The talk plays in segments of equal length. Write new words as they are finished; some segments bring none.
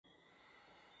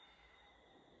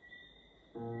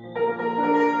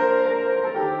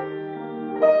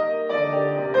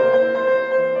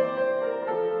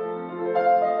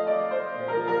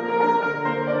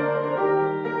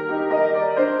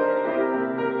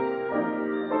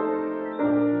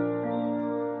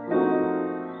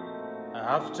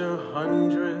After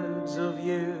hundreds of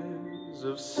years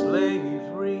of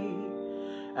slavery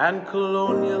and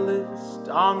colonialist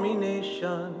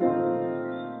domination,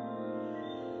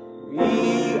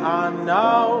 we are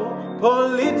now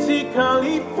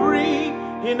politically free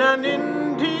in an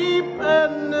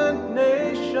independent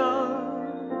nation.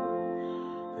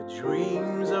 The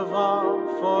dreams of our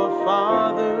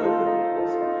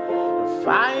forefathers have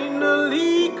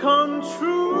finally come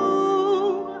true,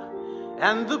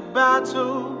 and the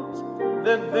battles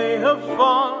that they have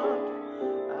fought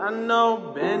are now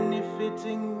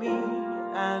benefiting me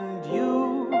and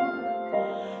you.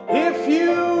 If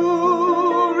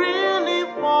you really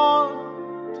want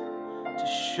to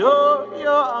show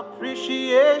your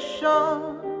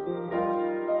appreciation,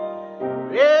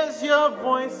 raise your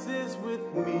voices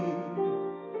with me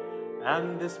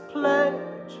and this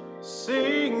pledge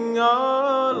sing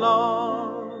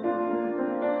along.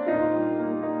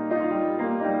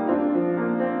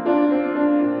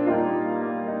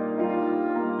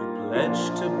 We pledge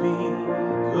to be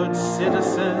good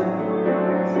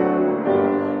citizens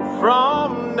from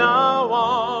now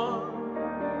on,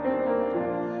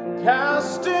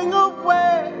 casting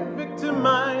away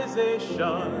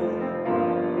victimization.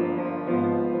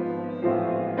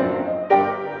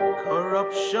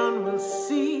 Corruption will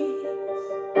cease,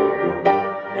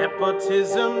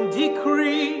 nepotism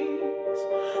decrease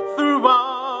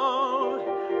throughout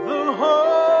the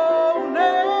whole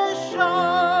nation.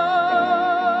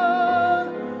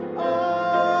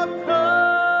 Our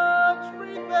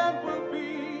country then will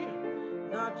be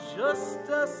not just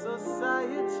a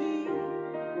society,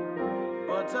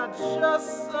 but a just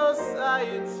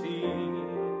society.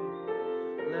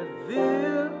 Let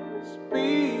this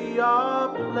be our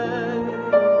pledge.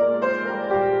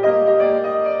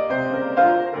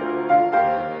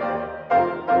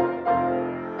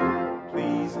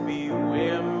 Please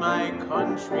beware, my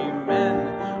countrymen,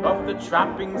 of the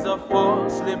trappings of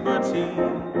false liberty.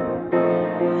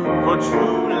 For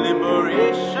true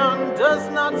liberation does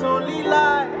not only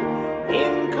lie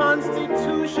in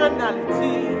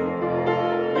constitutionality.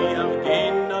 We have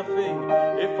gained nothing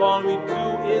if all we do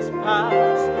is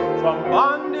pass from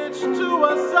bondage to a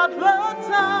subtler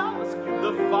task.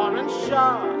 The foreign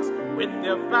sharks, with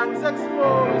their fangs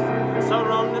exposed,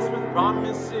 surround us with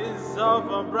promises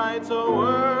of a brighter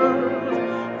world.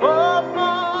 For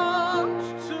much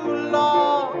too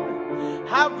long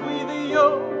have we the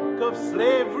yoke of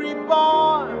slavery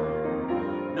borne.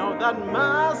 Now that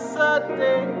massa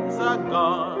days are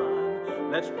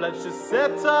gone, let's pledge to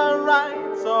set our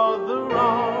rights all the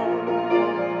wrong.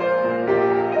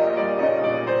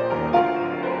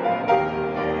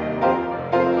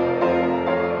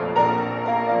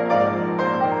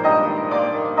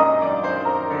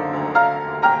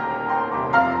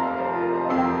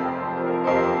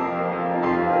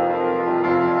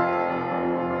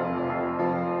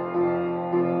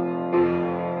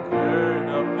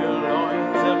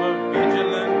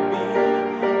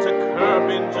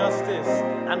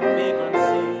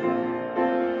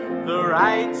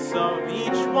 Of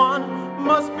each one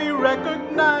must be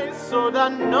recognized so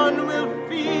that none will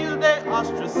feel they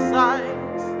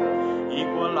ostracized.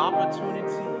 Equal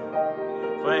opportunity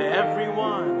for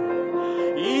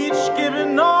everyone, each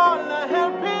giving all a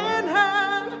helping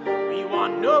hand. We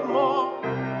want no more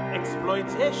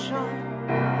exploitation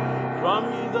from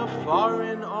either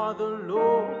foreign or the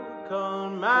local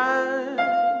man.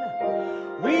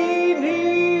 We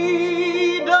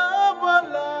need our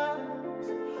land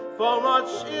for our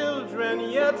children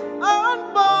yet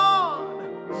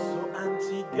unborn, so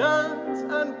Antigans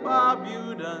and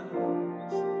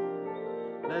Barbudans,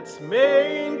 let's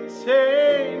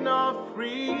maintain our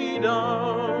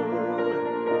freedom.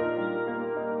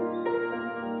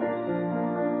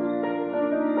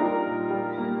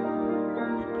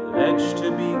 We pledge to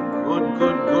be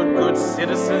good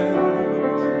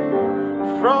citizens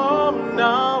from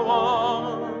now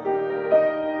on,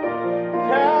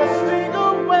 casting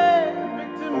away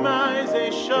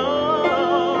victimization.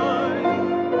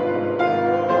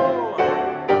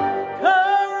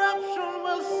 Corruption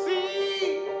will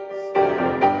cease,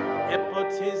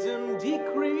 nepotism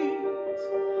decrease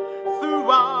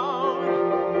throughout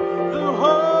the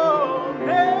whole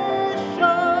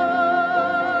nation.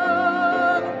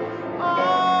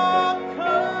 Our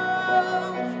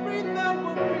country that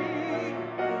will be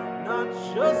not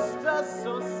just a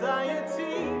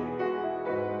society,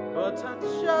 but a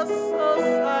just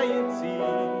society.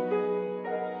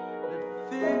 Let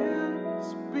this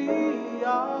be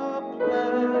our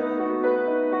pledge.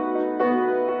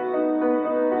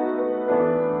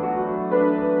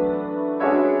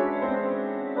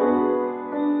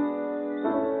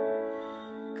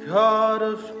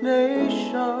 of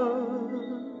nations,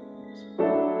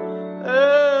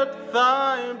 let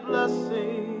thy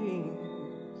blessings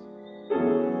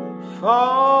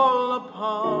fall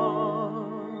upon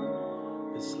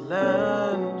this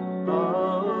land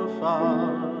of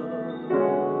ours.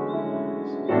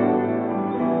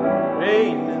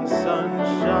 Rain and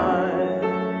sunshine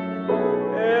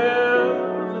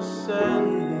ever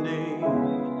sending,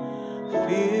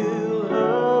 fill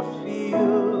her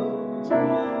fields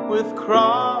with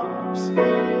crops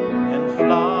and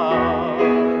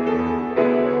flowers.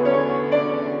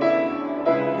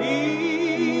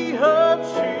 We, her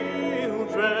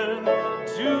children,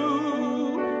 do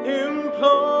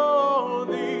implore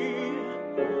thee,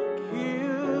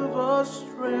 give us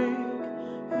strength,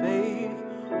 faith,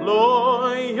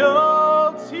 loyalty,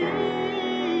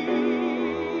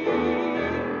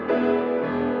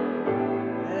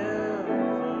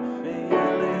 never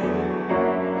failing,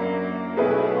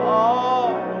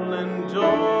 all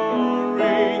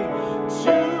enduring,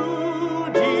 to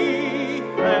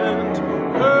defend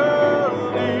her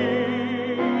liberty.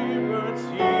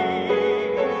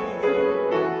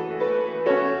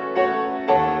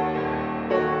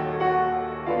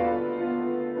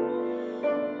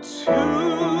 To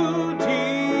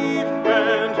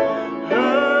defend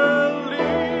her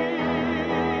liberty.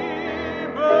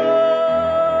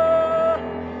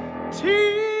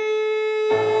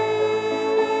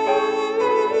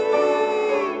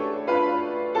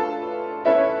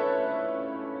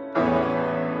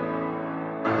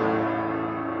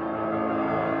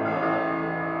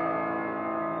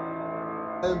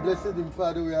 And blessed him,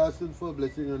 Father, we are asking for a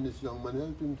blessing on this young man.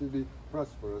 Help him to be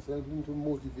prosperous. Help him to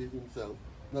motivate himself,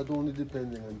 not only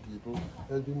depending on people.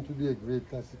 Help him to be a great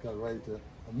classical writer,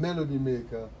 a melody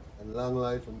maker, and long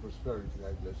life and prosperity.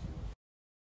 I bless you.